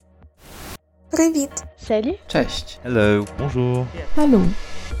Привіт! Salut. Cześć. Hello. Bonjour. Hallo.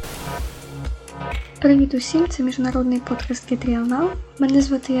 Привіт усім, це міжнародний подкаст Get. Мене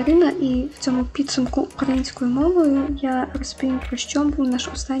звати Ярина, і в цьому підсумку українською мовою я розповім, про що був наш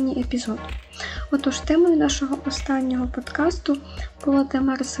останній епізод. Отож, темою нашого останнього подкасту була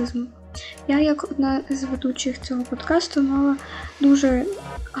тема расизму. Я, як одна з ведучих цього подкасту, мала дуже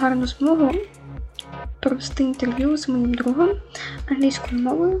гарну змогу провести інтерв'ю з моїм другом англійською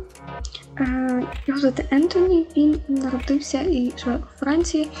мовою. Його звати Ентоні, він народився і живе у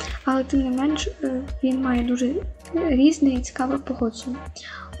Франції, але тим не менш він має дуже різне і цікаве походження.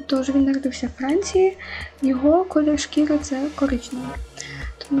 Тож він народився в Франції, його колір шкіри – це коричневий,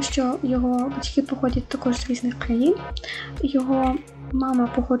 тому що його батьки походять також з різних країн, його мама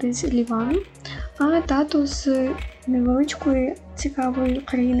походить з Лівану, а тато з невеличкої цікавої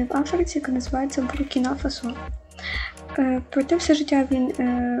країни в Африці, яка називається Буркіна-Фасо. Проте все життя він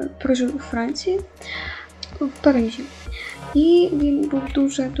прожив у Франції, в Парижі. І він був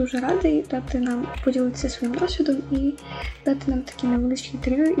дуже радий дати нам поділитися своїм досвідом і дати нам такі невеличкі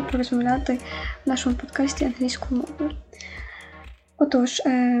інтерв'ю і порозмовляти в нашому подкасті англійською мовою. Отож,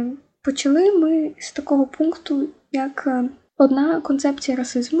 почали ми з такого пункту, як одна концепція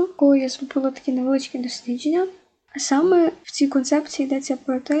расизму, коли я зробила такі невеличкі дослідження. А саме в цій концепції йдеться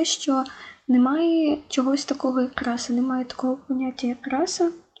про те, що немає чогось такого як раса, немає такого поняття як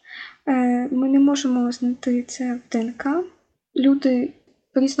раса. Ми не можемо знайти це в ДНК. Люди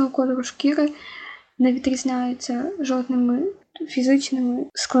різного кольору шкіри не відрізняються жодними фізичними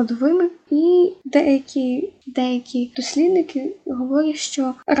складовими. І деякі дослідники говорять,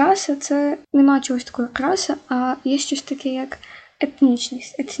 що раса – це немає чогось такого як раса, а є щось таке як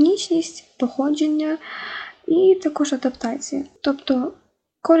етнічність. Етнічність, походження і також адаптація. Тобто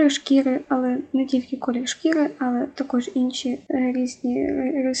колір шкіри, але не тільки колір шкіри, але також інші різні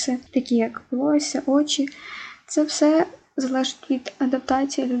риси, такі як волосся, очі. Це все залежить від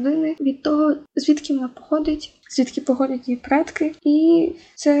адаптації людини, від того, звідки вона походить, звідки походять її предки. І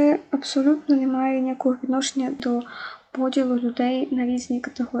це абсолютно не має ніякого відношення до поділу людей на різні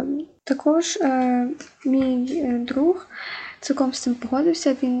категорії. Також мій друг цілком з цим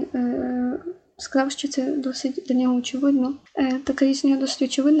погодився, він сказав, що це досить для нього очевидно. Така річ для нього досить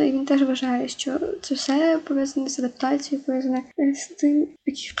очевидна, і він теж вважає, що це все пов'язане з адаптацією, пов'язане з тим, в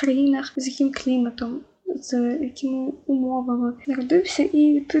яких країнах, з яким кліматом, з якими умовами народився,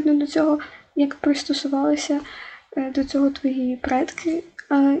 і відповідно до цього, як пристосувалися до цього твої предки,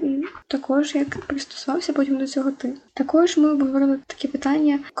 і також як пристосувався потім до цього ти. Також ми обговорили такі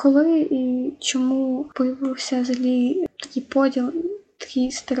питання, коли і чому появився взагалі такий поділ,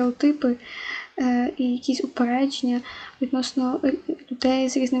 такі стереотипи і якісь упередження відносно людей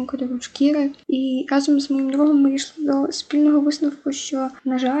з різним кольором шкіри. І разом з моїм другом ми йшли до спільного висновку, що,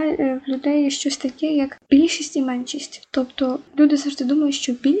 на жаль, в людей є щось таке, як більшість і меншість. Тобто люди завжди думають,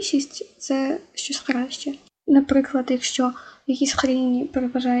 що більшість – це щось краще. Наприклад, якщо в якійсь країні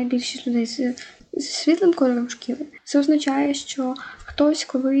переважає більшість людей з світлим кольором шкіри, це означає, що хтось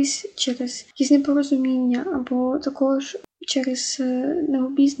колись через якісь непорозуміння або також через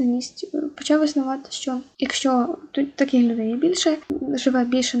необізнаність почав визнавати, що якщо таких людей є більше, живе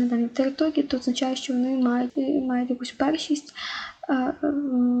більше на даній території, то означає, що вони мають якусь першість,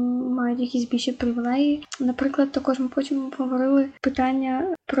 мають якісь більші привілеї. Наприклад, також ми потім обговорили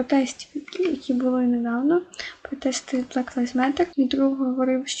питання протестів, які були недавно. Протести Black Lives Matter. Мій друг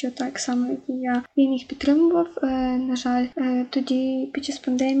говорив, що так само, як і я, він їх підтримував. На жаль, тоді під час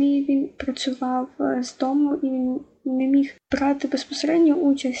пандемії він працював з дому і він не міг брати безпосередньо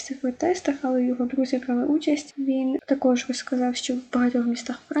участь в цих протестах, але його друзі брали участь. Він також розказав, що в багатьох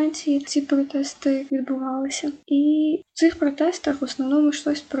містах Франції ці протести відбувалися. І в цих протестах в основному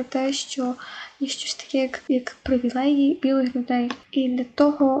йшлось про те, що є щось таке, як привілеї білих людей. І для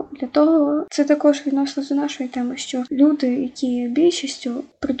того це також відносно до нашої теми, що люди, які є більшістю,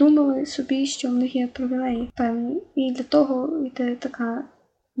 придумали собі, що в них є привілеї певні. І для того йде така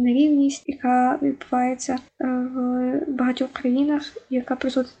нерівність, яка відбувається в багатьох країнах, яка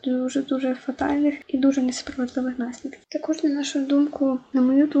призводить до дуже фатальних і дуже несправедливих наслідків. Також, на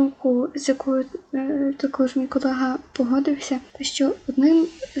мою думку, з якою також мій колега погодився, те, що одним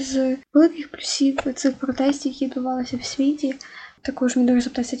з великих плюсів цих протестів, які відбувалися в світі, також мені дуже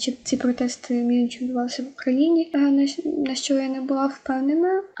запитався, чи ці протести мірні відбувалися в Україні, на що я не була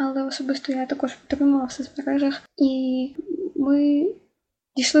впевнена, але особисто я також підтримувала в соцмережах, і ми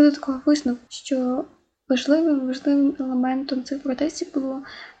дійшли до такого висновку, що важливим елементом цих протестів було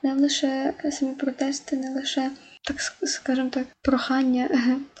не лише самі протести, не лише, так скажімо так, прохання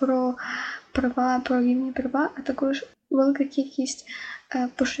про права, про рівні права, а також велика кількість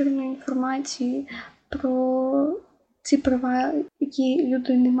поширеної інформації про ці права, які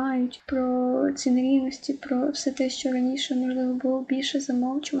люди не мають, про ці нерівності, про все те, що раніше, можливо, було більше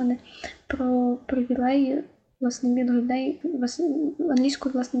замовчуване, про привілеї, власне, від людей,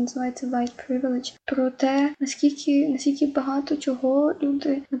 англійською, власне, називається white privilege, про те, наскільки багато чого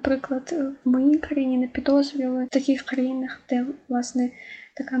люди, наприклад, в моїй країні не підозрювали, в таких країнах, де, власне,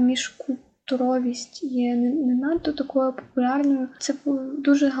 така міжкультуровість є не надто такою популярною. Це був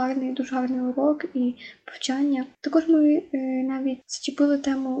дуже гарний урок і повчання. Також ми навіть зачепили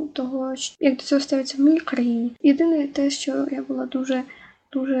тему того, як до цього ставиться в моїй країні. Єдине те, що я була дуже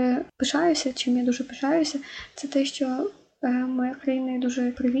пишаюся, чим я дуже пишаюся, це те, що моя країна є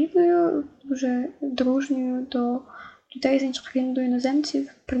дуже привітною, дуже дружньою до людей з інших країн, до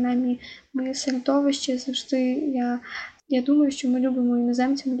іноземців. Принаймні, моє середовище завжди, я думаю, що ми любимо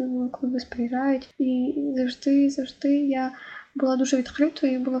іноземців, ми любимо, коли нас приїжджають. І завжди я була дуже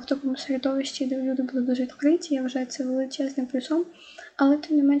відкритою, була в такому середовищі, де люди були дуже відкриті. Я вважаю це величезним плюсом. Але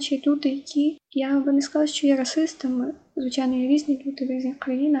тим не менше є люди, які, я би не сказала, що є расистами. Звичайно, є різні люди в різних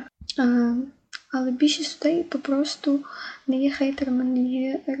країнах. Але більшість людей попросту не є хейтерами, не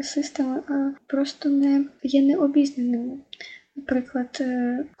є расистами, а просто не є необізнаними. Наприклад,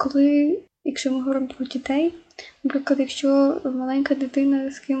 якщо ми говоримо про дітей, наприклад, якщо маленька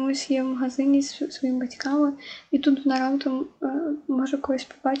дитина з кимось є в магазині з своїми батьками, і тут вона раптом може когось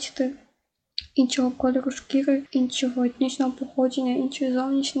побачити іншого кольору шкіри, іншого етнічного походження, іншої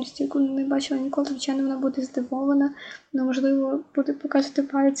зовнішності, яку не бачила ніколи, звичайно, вона буде здивована, вона, можливо, буде показувати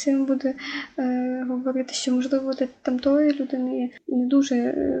пальцем, буде говорити, що, можливо, для тамтої людини є не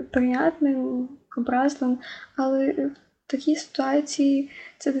дуже прийнятним, образливим, але в такій ситуації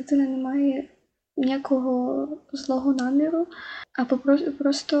ця дитина не має ніякого злого наміру, а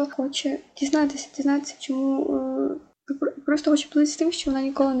просто хоче дізнатися, чому просто хоче поділитися тим, що вона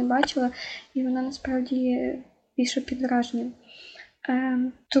ніколи не бачила, і вона насправді є більше під враженням.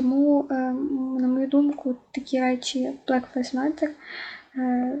 Тому, на мою думку, такі речі, як Black Lives Matter,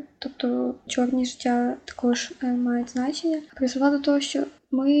 тобто чорні життя також мають значення, призвела до того, що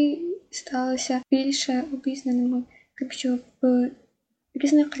ми сталися більше обізнаними, так що в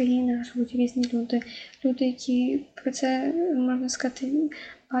різних країнах живуть різні люди, які про це, можна сказати,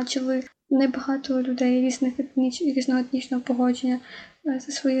 бачили небагато людей різного етнічного походження за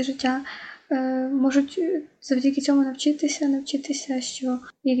своє життя, можуть завдяки цьому навчитися, що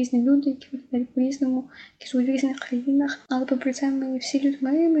є різні люди, які виглядають по-різному, які живуть в різних країнах, але попри це ми всі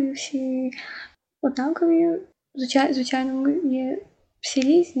людьми, ми всі однакові. Звичайно, ми є всі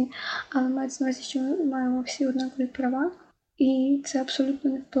різні, але мається на увазі, що ми маємо всі однакові права, і це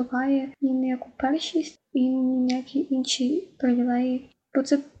абсолютно не впливає ні на яку першість, і ні на які інші привілеї. Бо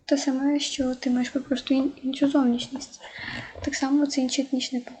це те саме, що ти маєш просто іншу зовнішність. Так само це інше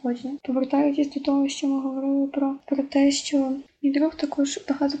етнічне походження. Повертаючись до того, що ми говорили про те, що мій друг також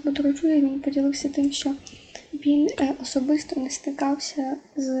багато подорожує, він поділився тим, що він особисто не стикався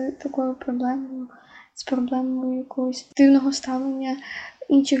з такою проблемою, з проблемою якогось дивного ставлення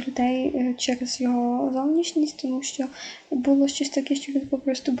інших людей через його зовнішність, тому що було щось таке, що люди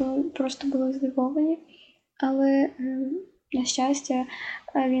просто були здивовані. Але, на щастя,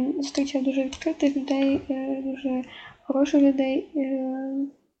 він зустрічав дуже відкритих людей, дуже хороших людей,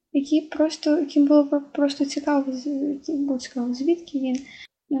 яким було просто цікаво, звідки він.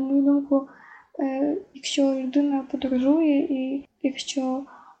 На мою думку, якщо людина подорожує і якщо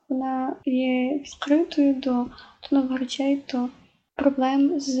вона є відкритою до нових речей, то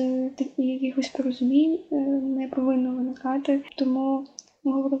проблем з якихось порозумінь не повинно виникати. Тому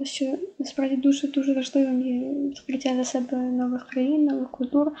ми говорили, що насправді дуже важливим є відкриття для себе нових країн, нових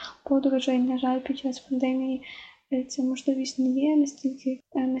культур, подорожей. На жаль, під час пандемії ця можливість не є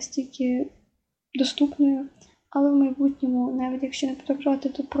настільки доступною. Але в майбутньому, навіть якщо не подорожувати,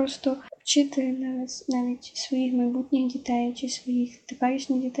 то просто вчити навіть своїх майбутніх дітей, чи своїх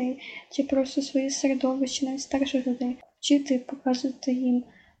теперішніх дітей, чи просто своє середовище, навіть старших людей. Вчити, показувати їм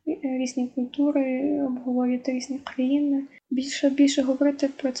різні культури, обговорювати різні країни, більше говорити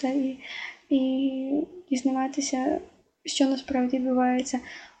про це і дізнаватися, що насправді відбувається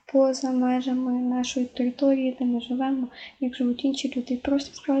поза межами нашої території, де ми живемо, як живуть інші люди. І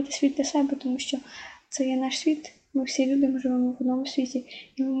просто відкривати світ для себе, тому що це є наш світ, ми всі люди, ми живемо в одному світі,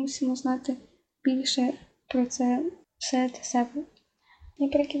 і ми мусимо знати більше про це все для себе.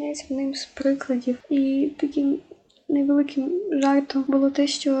 Наприкінець одним з прикладів і таким невеликим жартом було те,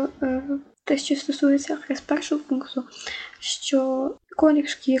 що стосується якраз першого пункту, що колір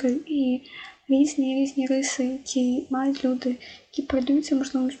шкіри і різні риси, які мають люди, які передаються,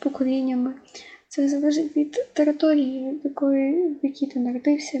 можливо, між поколіннями, Це залежить від території, в якій ти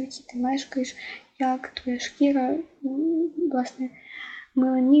народився, в якій ти мешкаєш, як твоя шкіра, власне,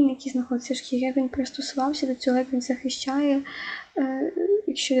 меланін, який знаходиться в шкірі, як він пристосувався до цього, як він захищає,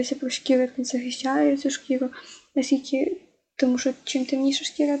 якщо йдеться про шкіру, як він захищає цю шкіру, наскільки, тому що чим темніша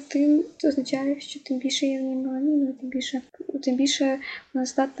шкіра, тим означає, що тим більше є в ній меланіну, тим більше вона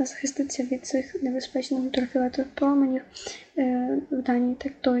здатна захиститися від цих небезпечних ультрафіолетових променів в даній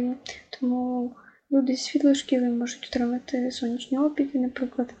території. Тому люди з світлою шкірою можуть отримати сонячні опіки,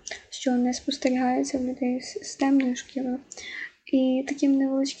 наприклад, що не спостерігається в людей з темною шкірою. І таким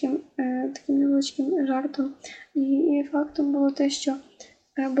невеличким жартом і фактом було те, що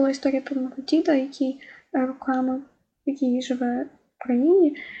була історія про мого діда, який живе в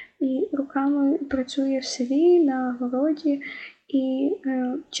країні, і руками працює в селі, на городі, і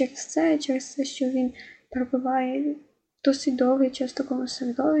через це, що він перебуває досить довгий час в такому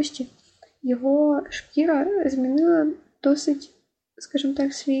середовищі, його шкіра змінила досить, скажімо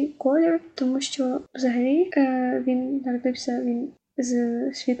так, свій колір, тому що взагалі він народився з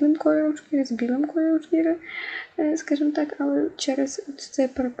світлим кольором шкіри, з білим кольором шкіри, скажімо так, але через це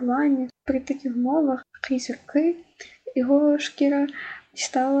перебування при таких умовах, крізь роки, його шкіра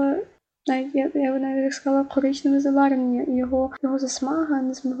стала, я б навіть сказала, коричневе забарвлення, його засмага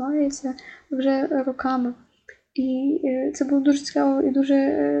не змивається вже роками. І це було дуже цікаво і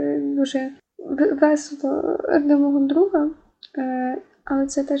дуже весело для мого друга, але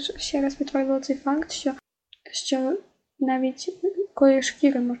це теж ще раз підтвердило цей факт, що навіть колір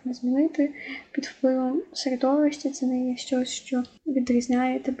шкіри можна змінити під впливом середовища, це не є щось, що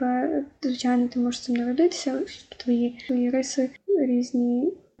відрізняє тебе. Звичайно, ти можеш цим народитися, твої риси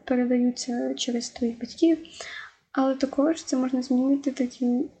різні передаються через твоїх батьків, але також це можна змінити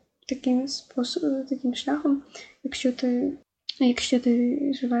таким шляхом, якщо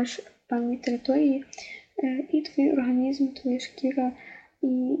ти живеш в певній території, і твій організм, твоя шкіра,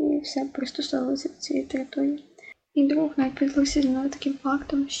 і все пристосовується до цієї території. І друг навіть поділився зі мною таким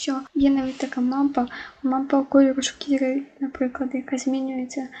фактом, що є навіть така мапа кольору шкіри, наприклад, яка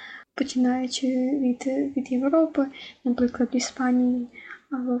змінюється, починаючи від Європи, наприклад, в Іспанії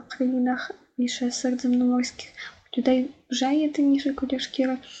або в країнах більше середземноморських людей вже є темніший колір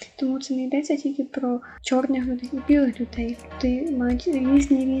шкіри, тому це не йдеться тільки про чорних людей і білих людей. Люди мають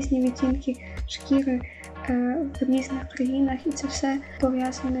різні відтінки шкіри в різних країнах, і це все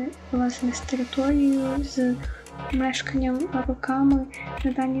пов'язане, власне, з територією, з мешканням роками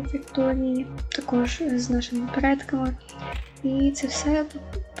на даній території, також з нашими предками. І це все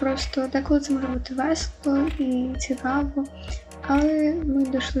просто, деколи це може бути весело і цікаво, але ми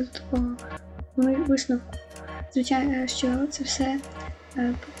дійшли до такого висновку. Звичайно, що це все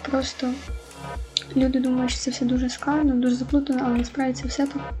просто, люди думають, що це все дуже складно, дуже заплутано, але насправді це все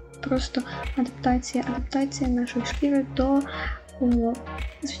просто адаптація нашої шкіри до умов.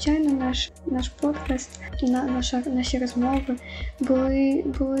 Звичайно, наш подкаст, наші розмови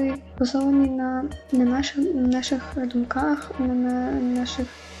були базовані на наших думках, на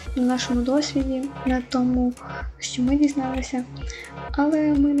нашому досвіді, на тому, що ми дізналися.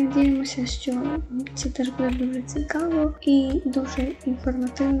 Але ми надіємося, що це теж буде дуже цікаво і дуже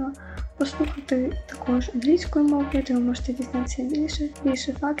інформативно послухати також англійською мовою, де ви можете дізнатися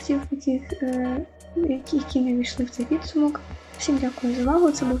більше фактів, які не війшли в цей підсумок. Всім дякую за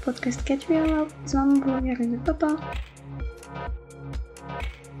увагу, це був подкаст Get Real Love. З вами була Ярина. Па-па!